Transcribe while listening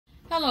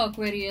Hello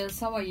Aquarius,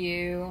 how are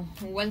you?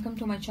 Welcome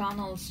to my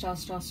channel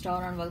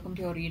Star, and welcome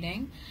to your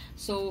reading.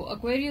 So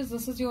Aquarius,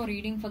 this is your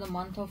reading for the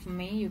month of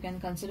May. You can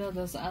consider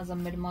this as a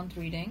mid-month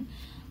reading.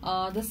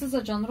 This is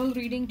a general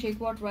reading. Take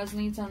what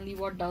resonates and leave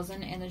what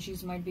doesn't.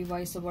 Energies might be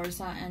vice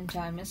versa and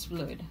time is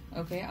fluid.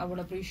 Okay, I would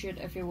appreciate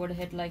if you would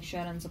hit like,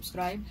 share and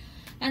subscribe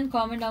and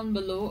comment down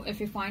below if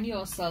you find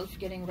yourself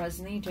getting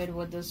resonated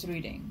with this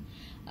reading.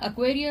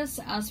 Aquarius,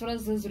 as far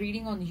as this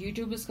reading on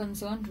YouTube is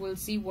concerned, we'll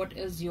see what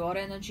is your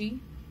energy.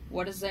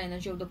 What is the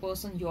energy of the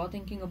person you're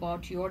thinking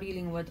about, you're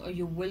dealing with, or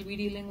you will be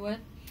dealing with.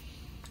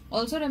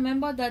 Also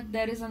remember that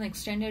there is an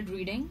extended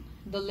reading.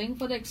 The link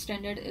for the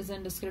extended is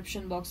in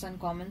description box and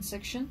comment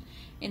section.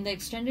 In the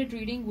extended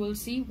reading, we'll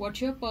see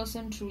what your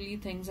person truly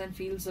thinks and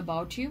feels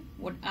about you,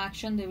 what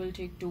action they will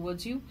take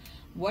towards you,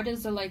 what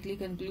is the likely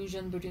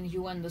conclusion between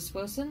you and this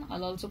person.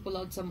 I'll also pull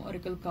out some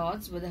oracle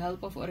cards. With the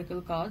help of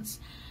oracle cards,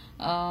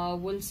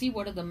 we'll see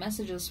what are the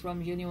messages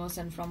from universe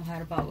and from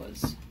higher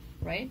powers,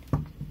 right?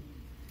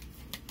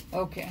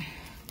 Okay,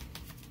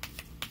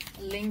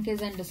 link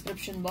is in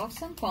description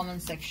box and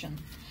comment section.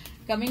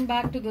 Coming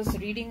back to this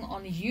reading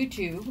on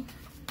YouTube,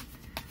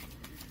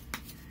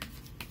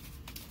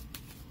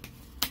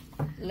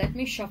 let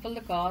me shuffle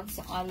the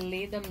cards. I'll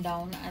lay them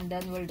down and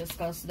then we'll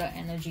discuss the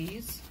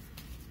energies.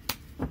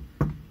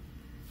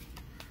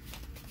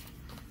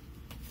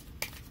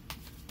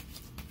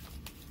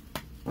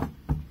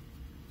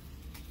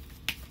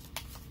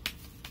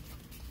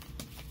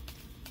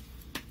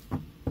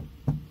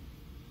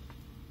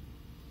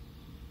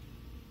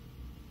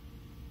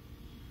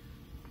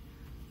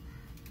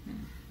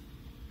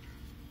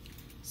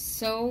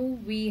 So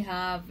we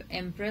have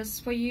Empress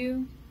for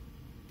you,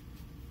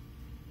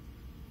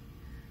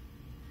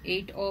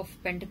 8 of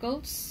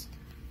Pentacles,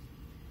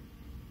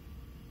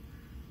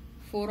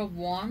 4 of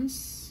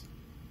Wands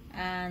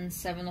and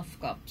 7 of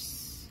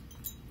Cups.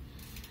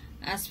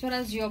 As far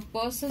as your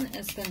person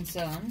is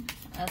concerned,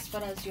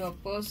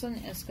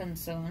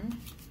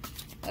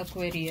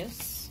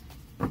 Aquarius,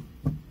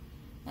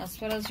 as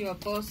far as your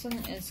person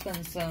is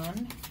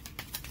concerned,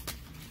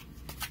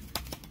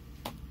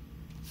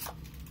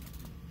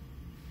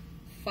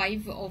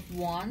 Five of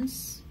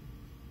Wands,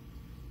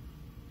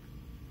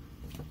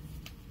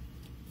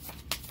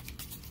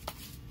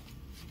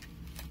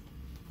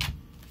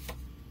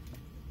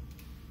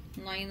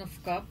 Nine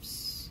of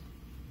Cups,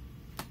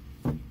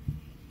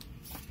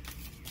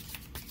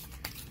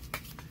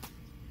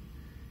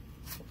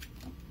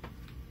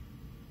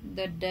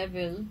 the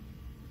Devil,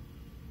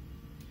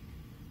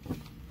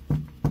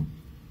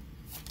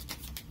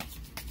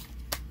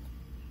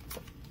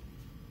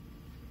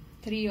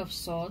 Three of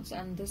Swords,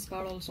 and this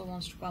card also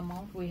wants to come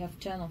out. We have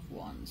 10 of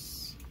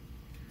Wands.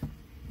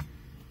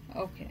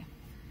 Okay,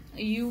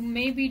 you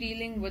may be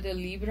dealing with a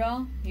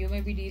Libra, you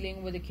may be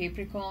dealing with a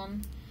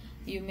Capricorn,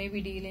 you may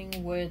be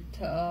dealing with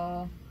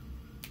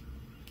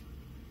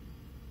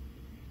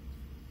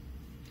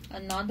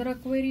another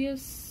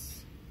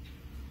Aquarius,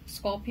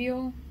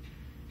 Scorpio,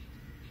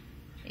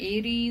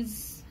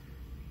 Aries,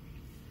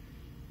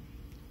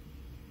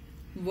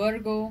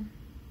 Virgo.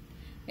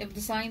 If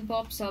the sign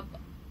pops up,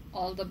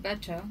 all the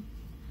better.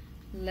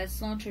 Let's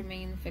not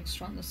remain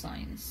fixed on the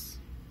signs.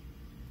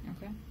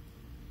 Okay,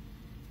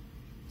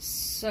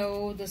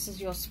 so this is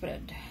your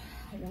spread.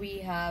 We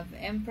have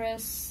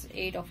Empress,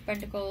 8 of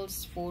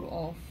Pentacles,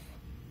 4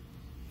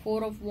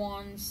 of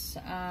Wands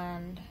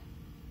and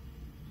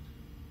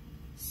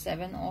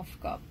 7 of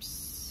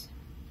Cups.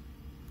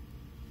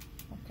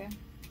 Okay,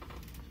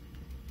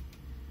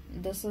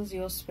 this is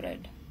your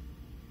spread.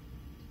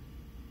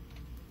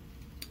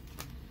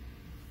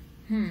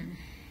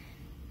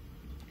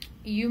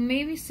 You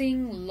may be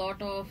seeing a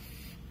lot of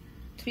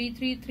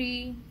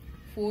 333,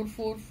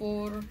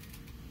 444,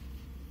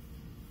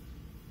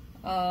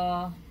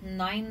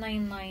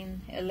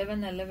 999,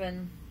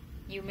 1111.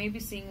 You may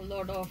be seeing a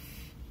lot of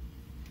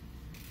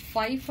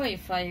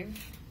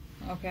 555.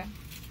 Okay.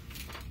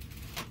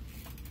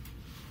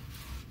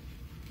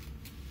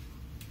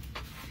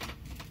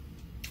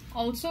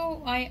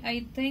 Also,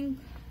 I think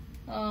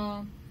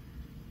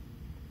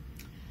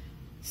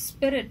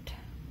Spirit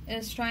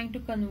is trying to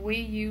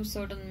convey you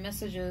certain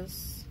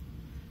messages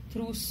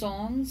through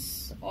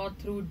songs or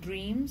through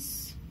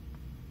dreams,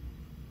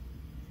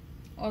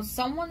 or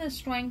someone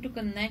is trying to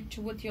connect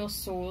with your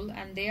soul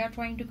and they are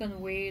trying to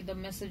convey the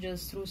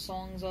messages through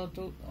songs or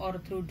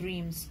through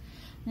dreams,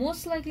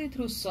 most likely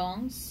through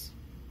songs,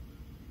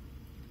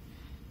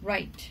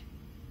 right,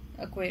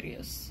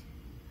 Aquarius?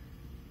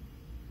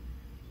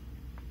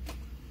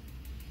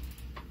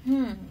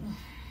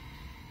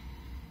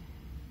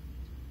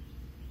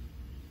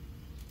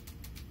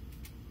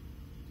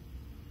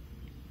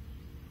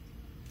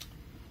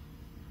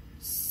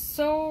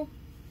 So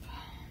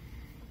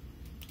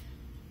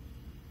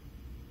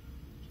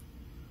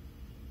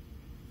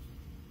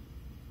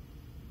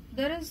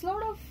there is a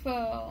lot of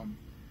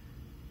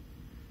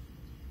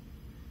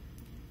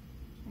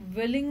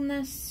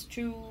willingness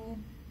to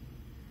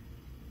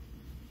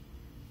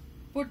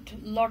put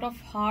a lot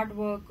of hard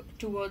work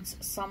towards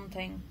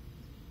something.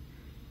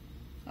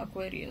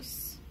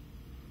 Aquarius.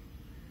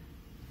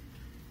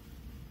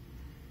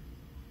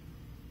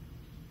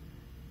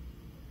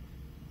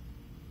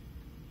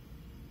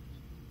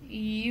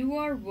 You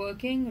are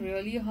working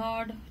really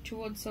hard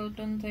towards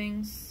certain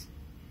things.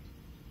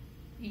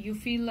 You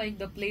feel like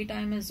the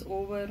playtime is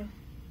over,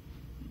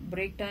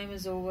 break time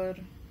is over,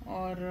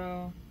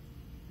 or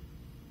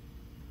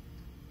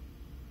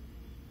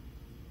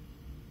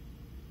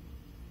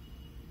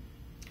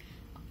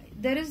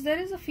there is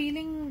a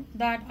feeling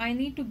that I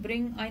need to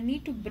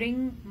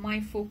bring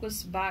my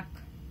focus back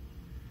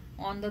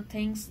on the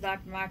things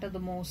that matter the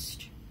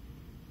most.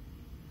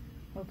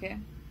 Okay.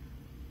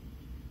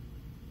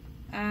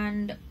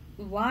 And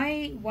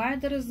why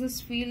there is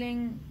this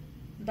feeling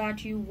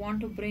that you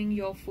want to bring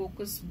your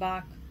focus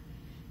back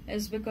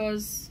is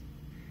because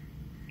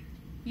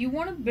you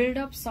want to build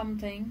up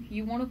something,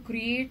 you want to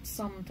create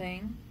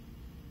something,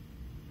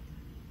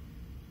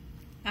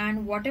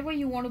 and whatever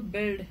you want to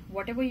build,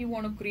 whatever you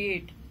want to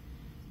create,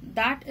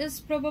 that is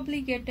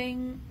probably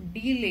getting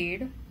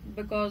delayed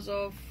because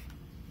of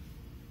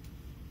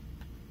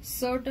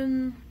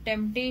certain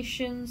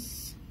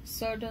temptations,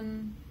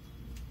 certain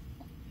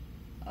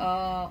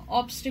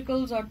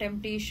obstacles or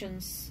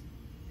temptations.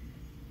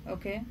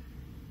 Okay.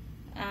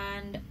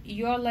 And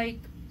you're like,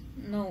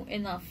 no,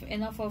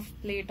 enough of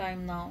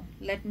playtime now,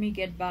 let me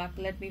get back,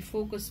 let me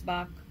focus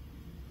back.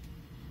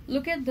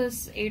 Look at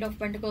this Eight of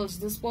Pentacles.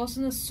 This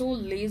person is so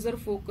laser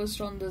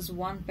focused on this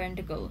one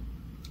pentacle.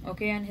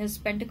 Okay, and his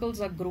pentacles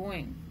are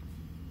growing.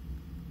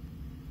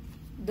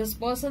 This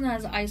person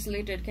has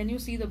isolated. Can you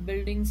see the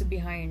buildings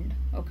behind?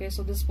 Okay,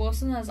 so this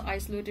person has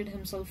isolated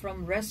himself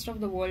from rest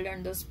of the world,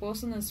 and this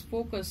person is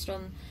focused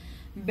on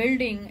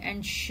building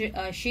and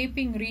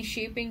shaping,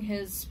 reshaping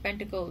his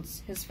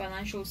pentacles, his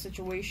financial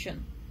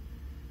situation.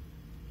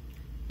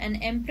 An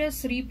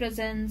Empress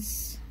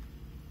represents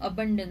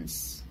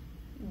abundance,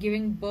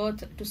 giving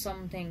birth to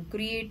something,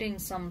 creating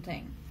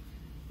something.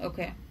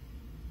 Okay,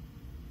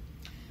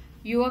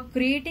 you are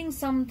creating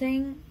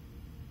something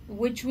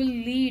which will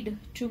lead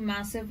to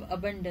massive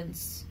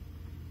abundance.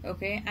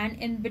 Okay, and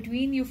in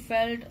between you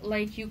felt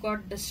like you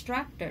got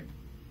distracted.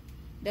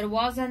 There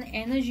was an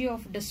energy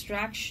of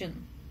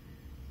distraction,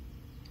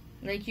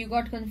 like you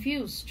got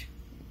confused.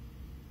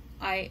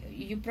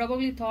 You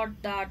probably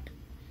thought that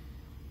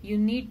you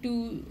need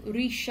to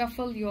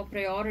reshuffle your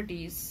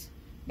priorities,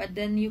 but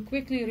then you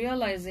quickly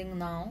realizing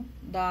now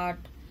that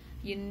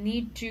you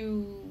need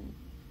to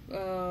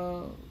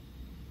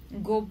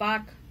go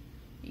back.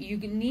 You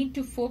need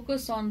to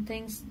focus on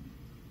things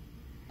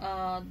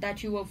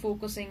that you were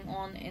focusing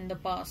on in the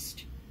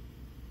past.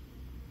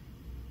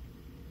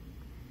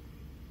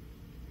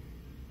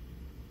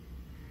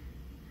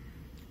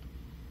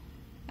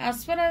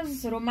 As far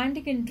as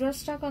romantic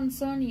interests are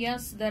concerned,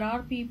 yes, there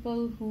are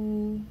people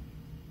who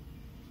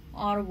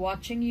are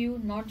watching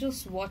you, not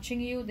just watching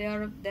you.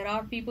 There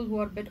are people who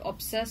are a bit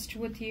obsessed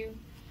with you.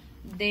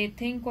 They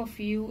think of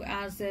you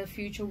as their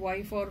future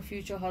wife or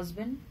future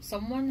husband.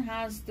 Someone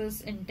has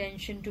this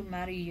intention to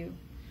marry you.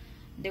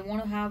 They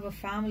want to have a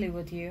family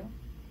with you.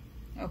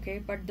 Okay,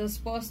 but this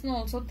person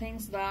also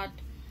thinks that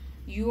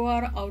you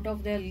are out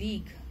of their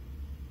league.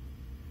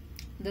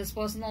 This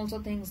person also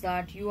thinks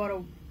that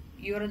you're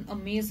an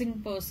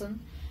amazing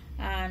person,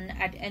 and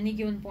at any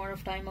given point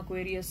of time,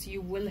 Aquarius, you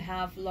will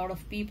have a lot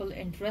of people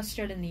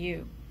interested in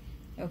you.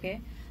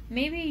 Okay,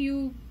 maybe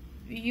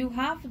you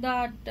have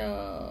that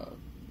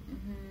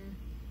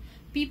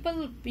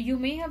people, you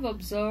may have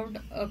observed,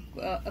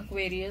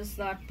 Aquarius,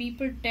 that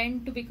people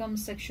tend to become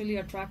sexually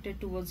attracted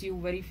towards you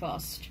very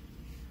fast.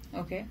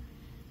 Okay,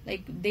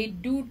 like they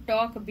do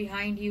talk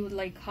behind you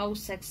like how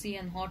sexy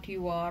and hot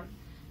you are.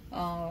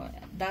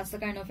 That's the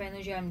kind of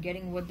energy I'm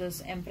getting with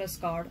this Empress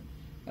card.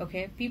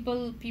 Okay,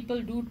 people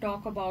do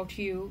talk about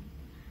you,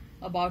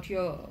 about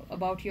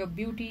your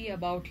beauty,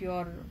 about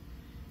your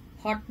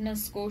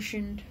hotness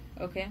quotient.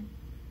 Okay,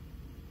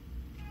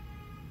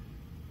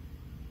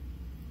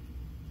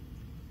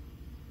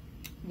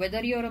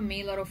 whether you're a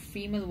male or a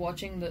female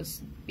watching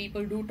this,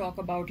 people do talk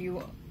about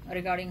you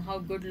regarding how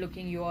good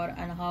looking you are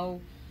and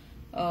how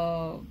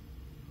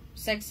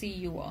sexy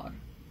you are.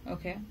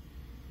 Okay,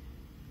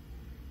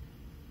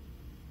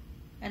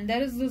 and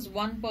there is this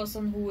one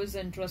person who is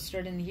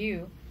interested in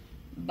you,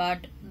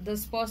 but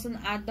this person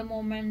at the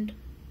moment,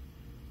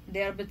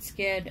 they are a bit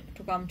scared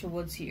to come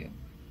towards you.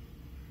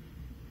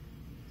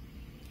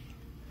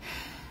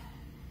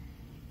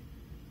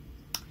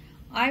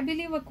 I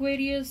believe,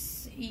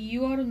 Aquarius,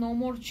 you are no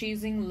more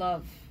chasing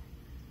love.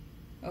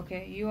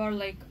 Okay, you are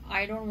like,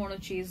 I don't want to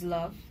chase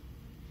love.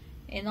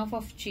 Enough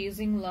of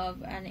chasing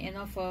love, and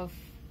enough of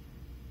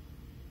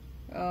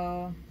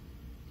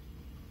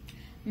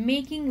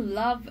making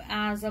love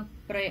as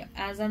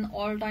an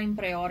all-time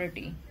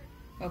priority.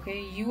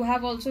 Okay, you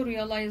have also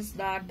realized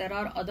that there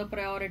are other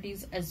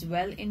priorities as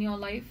well in your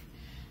life,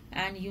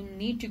 and you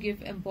need to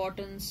give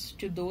importance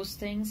to those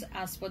things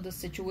as per the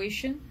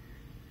situation.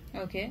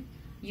 Okay,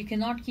 you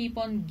cannot keep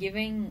on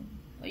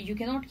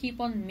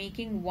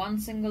making one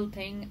single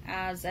thing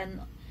as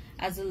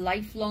a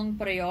lifelong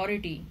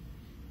priority.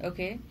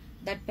 Okay,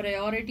 that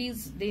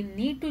priorities, they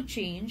need to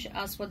change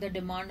as per the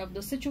demand of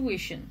the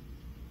situation.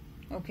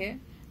 Okay,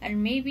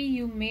 and maybe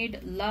you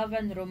made love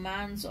and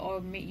romance,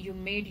 or you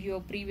made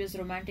your previous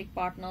romantic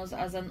partners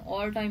as an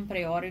all-time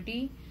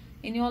priority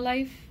in your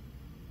life.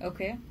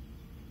 Okay,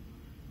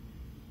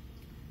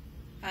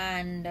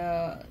 and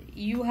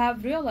you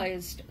have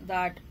realized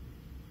that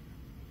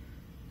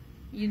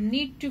you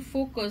need to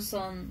focus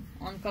on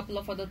couple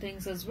of other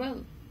things as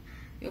well.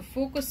 You're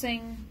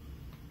focusing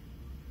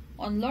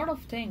on lot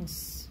of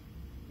things,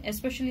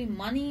 especially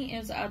money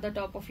is at the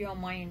top of your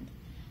mind,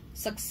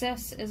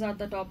 success is at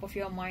the top of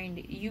your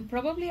mind. You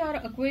probably are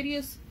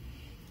Aquarius.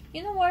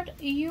 You know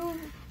what, you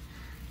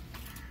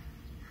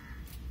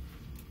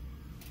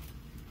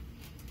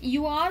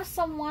are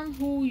someone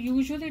who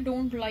usually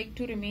don't like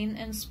to remain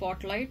in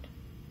spotlight.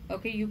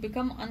 Okay, you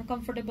become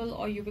uncomfortable,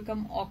 or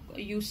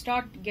you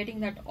start getting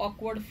that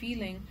awkward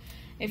feeling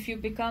if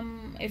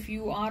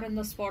you are in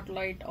the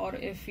spotlight, or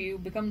if you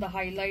become the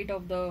highlight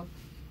of the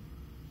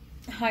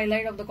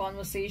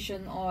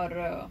conversation,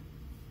 or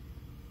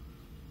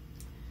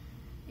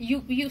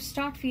you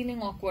start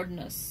feeling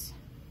awkwardness.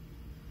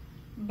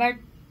 But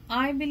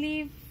I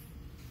believe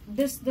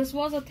this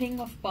was a thing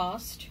of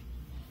past.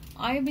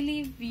 I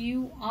believe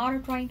you are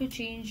trying to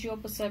change your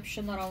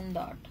perception around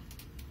that.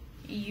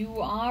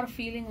 You are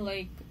feeling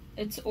like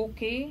it's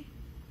okay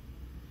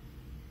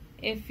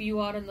if you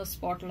are in the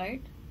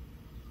spotlight.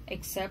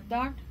 Accept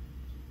that.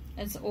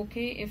 It's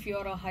okay if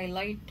you're a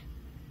highlight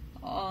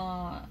you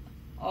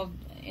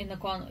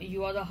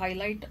are the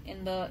highlight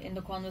in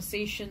the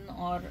conversation,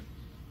 or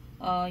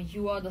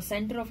you are the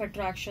center of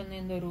attraction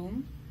in the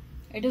room.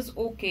 It is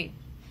okay.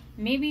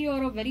 Maybe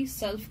you're a very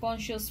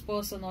self-conscious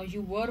person, or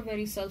you were a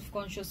very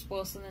self-conscious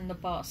person in the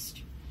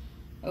past.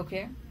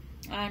 Okay,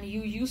 and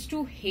you used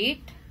to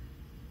hate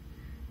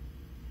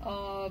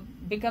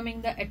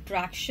becoming the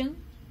attraction,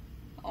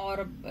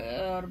 or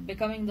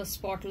becoming the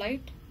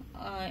spotlight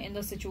in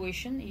the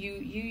situation. You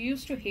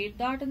used to hate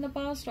that in the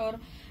past, or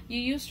you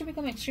used to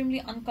become extremely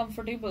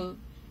uncomfortable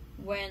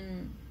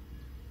when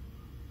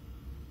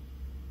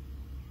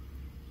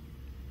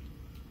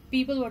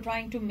people were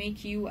trying to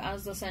make you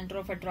as the center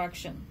of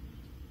attraction.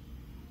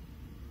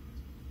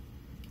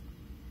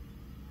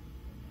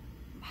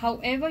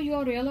 However, you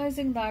are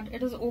realizing that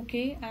it is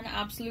okay and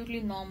absolutely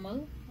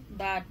normal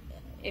that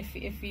if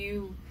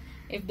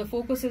the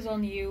focus is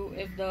on you,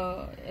 if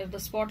the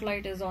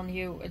spotlight is on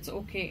you, it's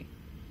okay.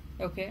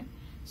 Okay,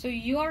 so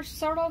you are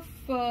sort of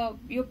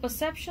your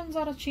perceptions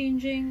are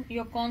changing,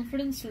 your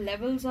confidence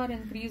levels are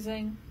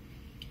increasing,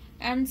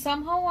 and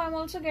somehow I'm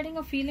also getting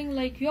a feeling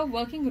like you are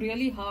working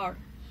really hard,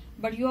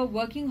 but you are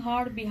working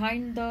hard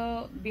behind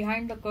the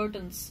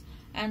curtains,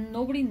 and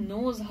nobody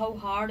knows how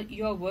hard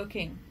you are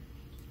working.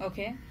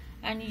 Okay,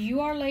 and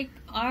you are like,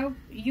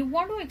 you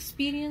want to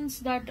experience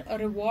that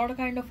reward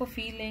kind of a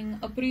feeling,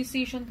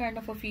 appreciation kind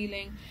of a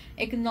feeling,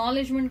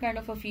 acknowledgement kind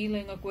of a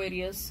feeling,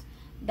 Aquarius.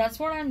 That's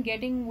what I'm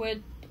getting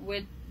with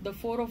the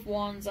Four of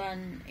Wands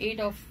and Eight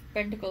of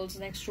Pentacles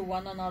next to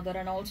one another,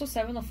 and also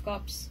Seven of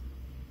Cups.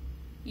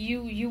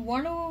 You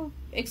want to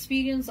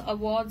experience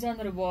awards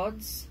and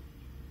rewards,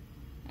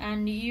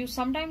 and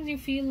sometimes you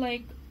feel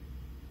like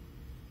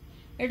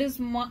it is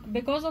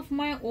because of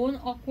my own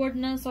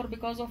awkwardness, or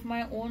because of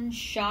my own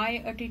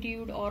shy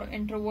attitude or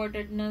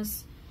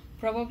introvertedness.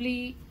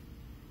 Probably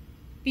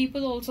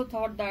people also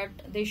thought that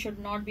they should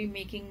not be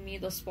making me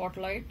the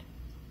spotlight,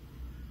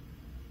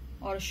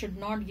 or should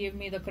not give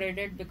me the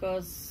credit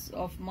because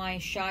of my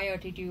shy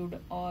attitude,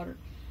 or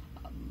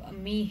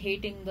me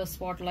hating the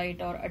spotlight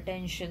or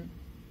attention.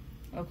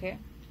 Okay,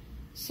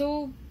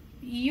 so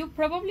you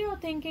probably are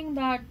thinking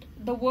that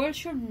the world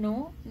should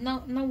know. Now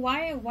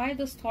why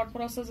this thought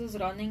process is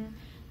running,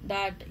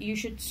 that you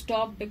should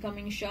stop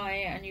becoming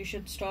shy and you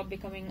should stop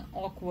becoming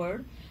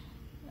awkward.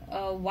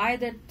 Why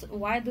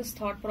this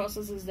thought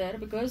process is there?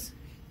 Because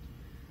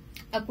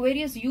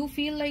Aquarius, you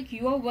feel like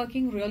you are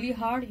working really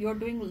hard, you're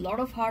doing a lot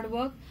of hard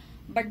work,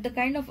 but the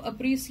kind of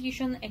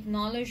appreciation,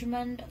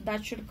 acknowledgement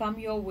that should come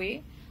your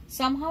way,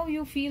 somehow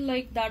you feel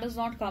like that is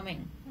not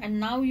coming, and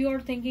now you're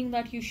thinking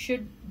that you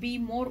should be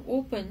more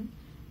open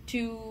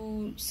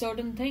to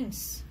certain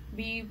things,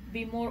 be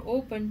more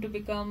open to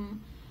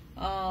become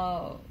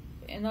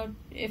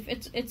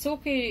if it's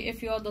okay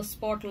if you're the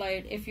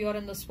spotlight, if you're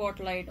in the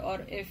spotlight,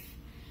 or if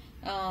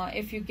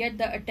you get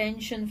the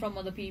attention from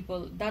other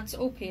people, that's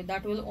okay.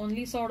 That will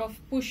only sort of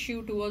push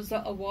you towards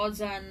the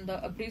awards and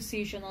the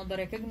appreciation or the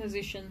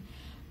recognition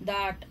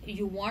that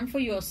you want for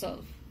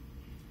yourself.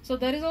 So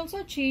there is also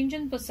a change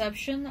in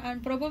perception,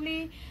 and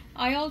probably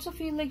I also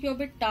feel like you're a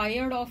bit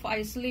tired of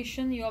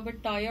isolation, you're a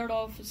bit tired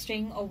of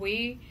staying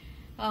away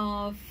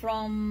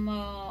from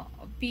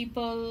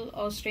people,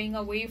 or staying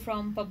away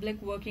from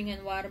public working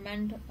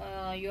environment.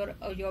 You're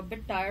a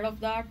bit tired of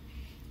that.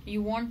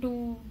 You want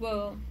to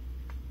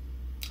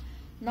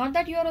not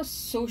that you're a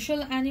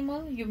social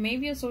animal, you may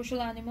be a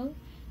social animal,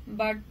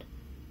 but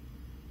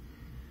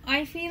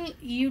I feel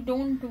you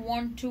don't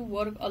want to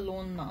work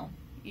alone now.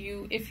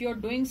 If you're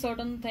doing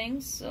certain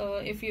things,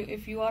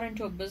 if you are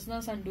into a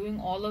business and doing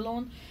all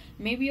alone,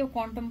 maybe you're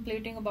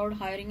contemplating about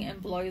hiring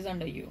employees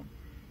under you.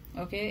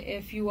 Okay,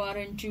 if you are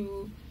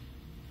into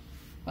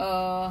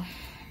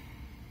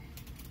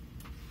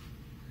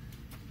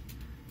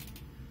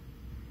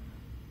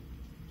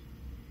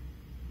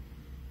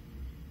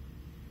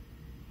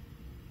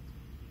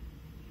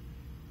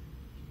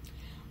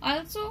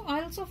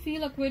I also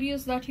feel,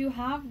 Aquarius, that you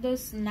have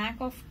this knack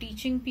of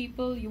teaching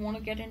people. You want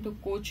to get into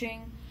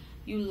coaching.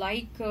 You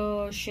like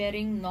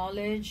sharing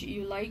knowledge.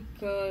 You like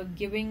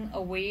giving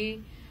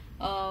away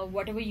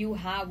whatever you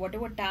have,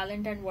 whatever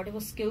talent and whatever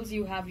skills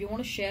you have. You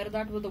want to share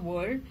that with the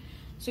world.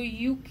 So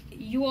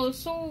you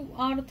also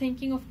are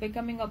thinking of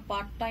becoming a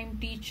part-time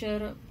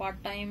teacher,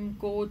 part-time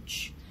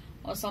coach,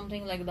 or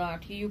something like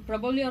that. You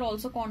probably are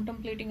also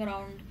contemplating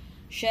around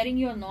sharing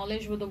your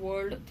knowledge with the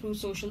world through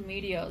social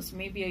medias,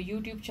 maybe a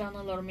YouTube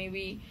channel, or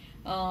maybe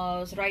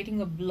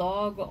writing a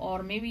blog,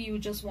 or maybe you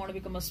just want to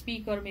become a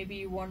speaker, maybe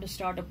you want to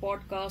start a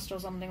podcast or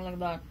something like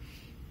that.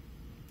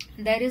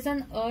 There is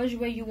an urge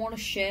where you want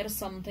to share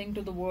something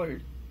to the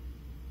world.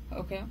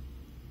 Okay,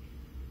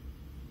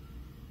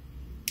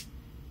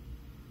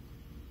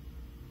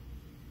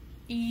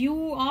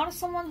 you are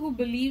someone who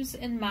believes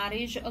in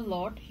marriage a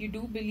lot. You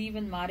do believe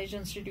in marriage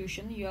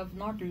institution. You have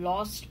not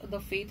lost the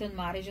faith in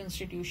marriage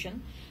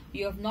institution.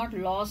 You have not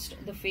lost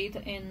the faith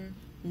in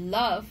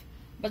love.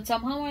 But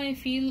somehow I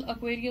feel,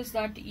 Aquarius,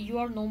 that you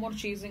are no more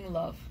chasing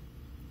love.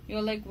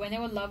 You're like,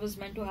 whenever love is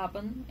meant to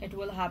happen, it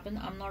will happen.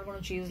 I'm not going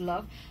to chase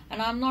love,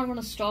 and I'm not going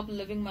to stop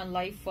living my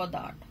life for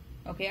that.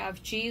 Okay,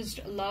 I've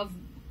chased love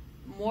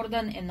more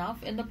than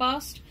enough in the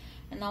past,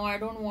 and now I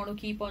don't want to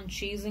keep on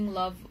chasing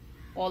love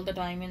all the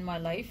time in my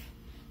life.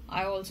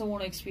 I also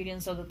want to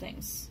experience other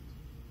things.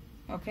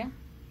 Okay,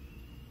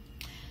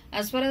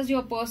 as far as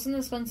your person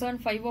is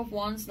concerned, 5 of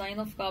Wands, 9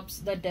 of Cups,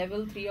 the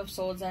Devil, 3 of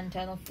Swords, and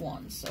 10 of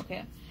Wands.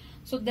 Okay,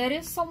 so there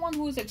is someone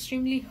who is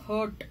extremely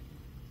hurt,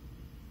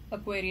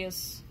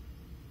 Aquarius.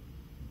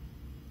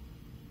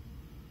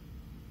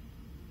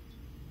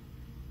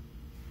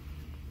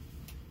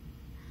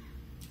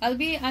 I'll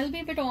be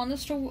a bit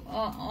honest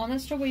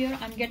over here.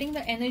 I'm getting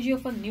the energy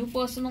of a new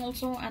person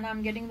also, and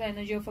I'm getting the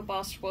energy of a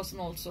past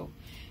person also.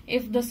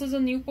 If this is a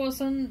new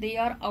person, they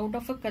are out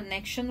of a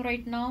connection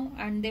right now,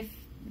 and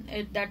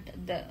that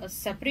the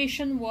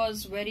separation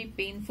was very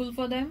painful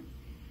for them.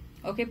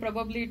 Okay,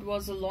 probably it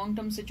was a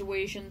long-term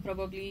situation.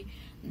 Probably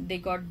they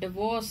got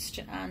divorced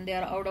and they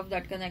are out of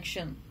that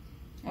connection.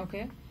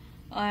 Okay,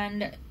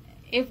 and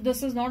if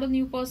this is not a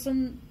new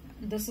person,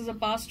 this is a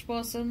past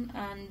person,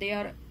 and they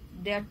are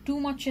too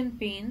much in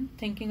pain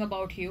thinking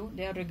about you.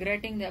 They are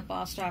regretting their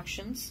past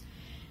actions.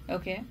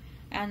 Okay,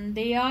 and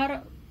they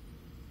are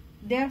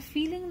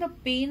feeling the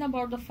pain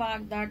about the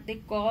fact that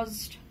they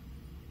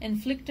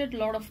inflicted a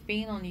lot of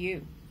pain on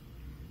you.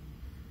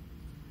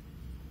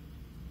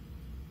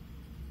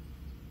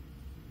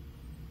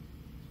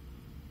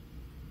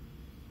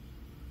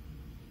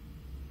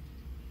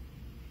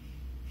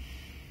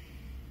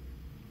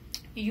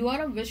 You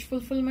are a wish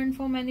fulfillment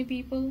for many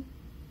people.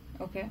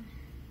 Okay,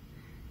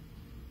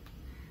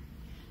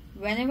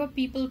 whenever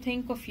people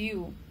think of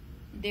you,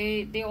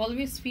 they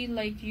always feel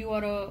like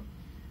you're a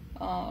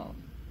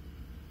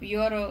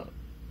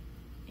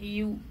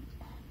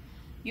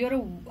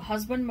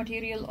husband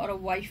material or a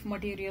wife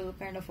material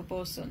kind of a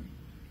person.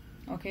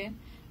 Okay,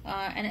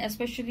 and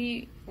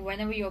especially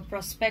whenever your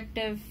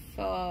prospective,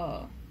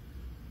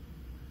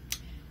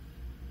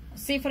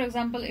 say for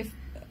example,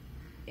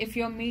 if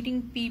you're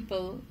meeting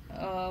people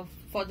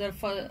for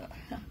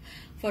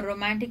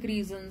romantic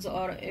reasons,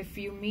 or if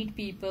you meet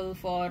people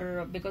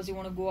because you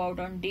want to go out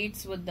on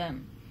dates with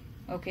them.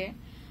 Okay,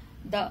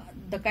 the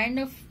kind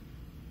of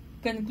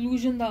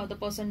conclusion the other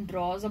person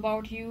draws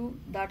about you,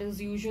 that is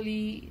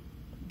usually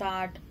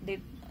that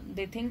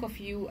they think of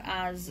you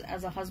as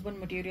a husband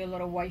material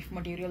or a wife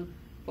material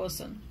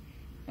person.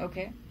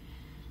 Okay,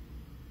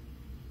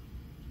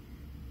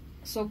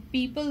 so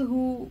people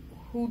who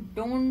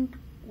don't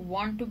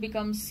want to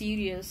become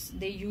serious,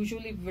 they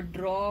usually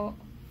withdraw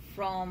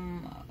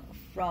from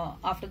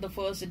after the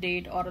first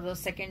date or the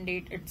second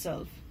date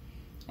itself.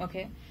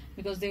 Okay,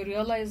 because they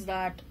realize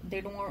that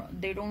they don't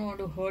want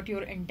to hurt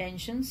your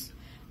intentions.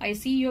 I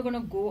see you're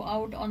gonna go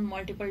out on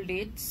multiple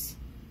dates.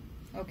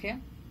 Okay,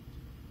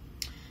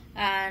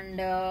 and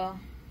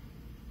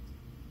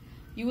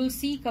you will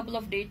see a couple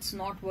of dates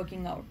not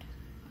working out.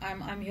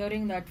 I'm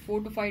hearing that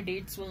 4 to 5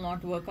 dates will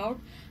not work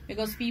out,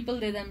 because people,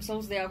 they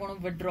themselves, they are going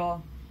to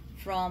withdraw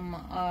from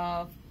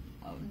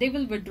they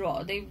will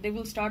withdraw. They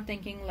will start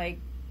thinking like,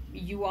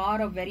 you are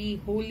a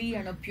very holy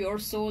and a pure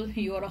soul.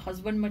 You are a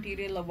husband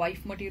material, a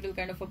wife material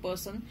kind of a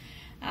person,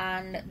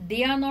 and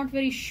they are not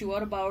very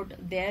sure about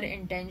their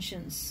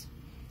intentions.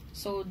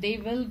 So they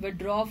will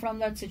withdraw from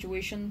that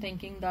situation,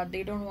 thinking that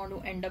they don't want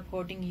to end up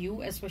hurting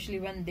you,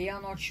 especially when they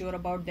are not sure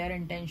about their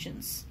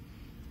intentions.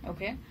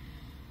 Okay,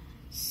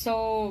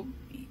 so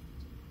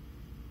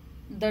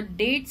the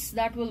dates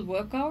that will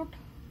work out,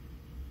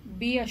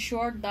 be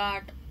assured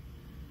that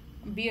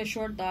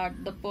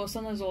the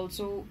person is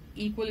also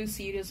equally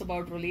serious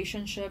about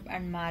relationship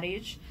and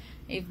marriage.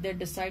 if they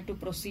decide to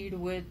proceed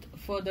with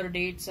further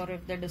dates, or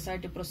if they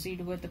decide to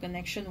proceed with a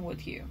connection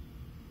with you.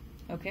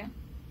 Okay,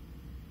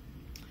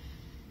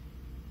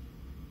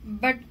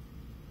 but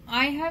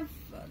I have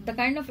the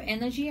kind of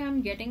energy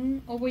I'm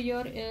getting over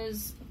here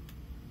is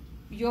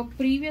your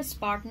previous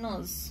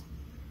partners,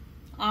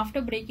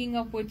 after breaking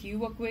up with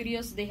you,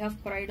 Aquarius, they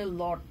have cried a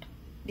lot.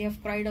 They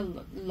have cried a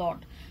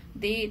lot.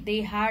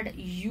 They had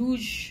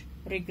huge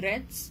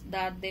regrets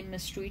that they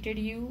mistreated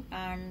you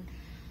and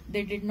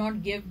they did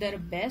not give their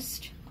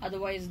best.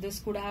 Otherwise, this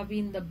could have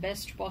been the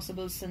best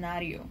possible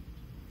scenario.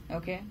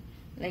 Okay,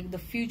 like the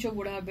future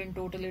would have been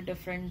totally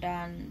different,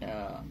 and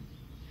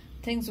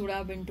things would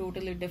have been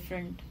totally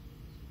different.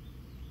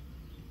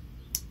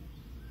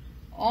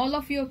 All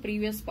of your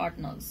previous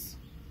partners,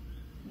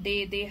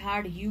 they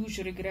had huge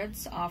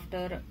regrets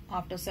after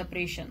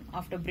separation,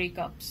 after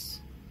breakups.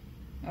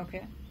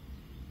 Okay,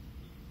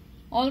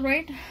 all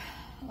right.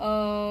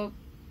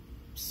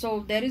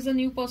 So there is a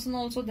new person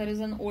also, there is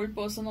an old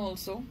person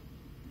also,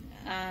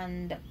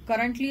 and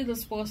currently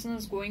this person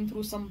is going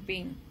through some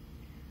pain,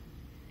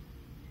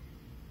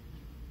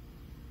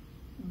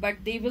 but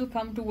they will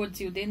come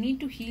towards you. They need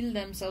to heal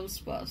themselves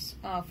first.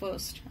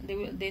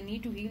 They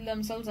need to heal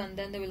themselves, and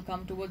then they will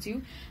come towards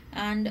you.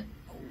 And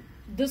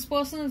this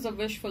person is a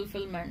wish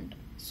fulfillment,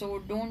 so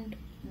don't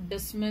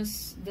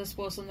dismiss this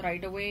person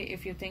right away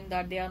if you think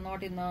that they are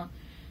not in a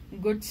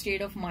good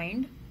state of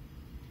mind.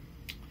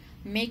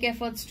 Make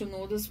efforts to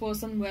know this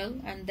person well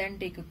and then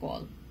take a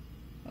call.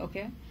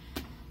 Okay,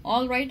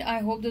 all right. I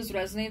hope this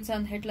resonates,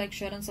 and hit like,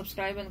 share and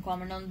subscribe, and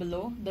comment on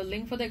below. The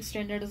link for the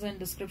extended is in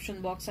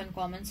description box and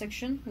comment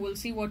section. We'll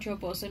see what your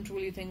person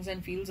truly thinks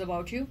and feels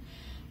about you,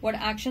 what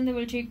action they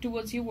will take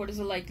towards you, what is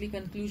the likely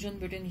conclusion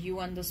between you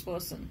and this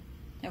person.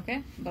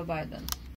 Okay, bye bye then.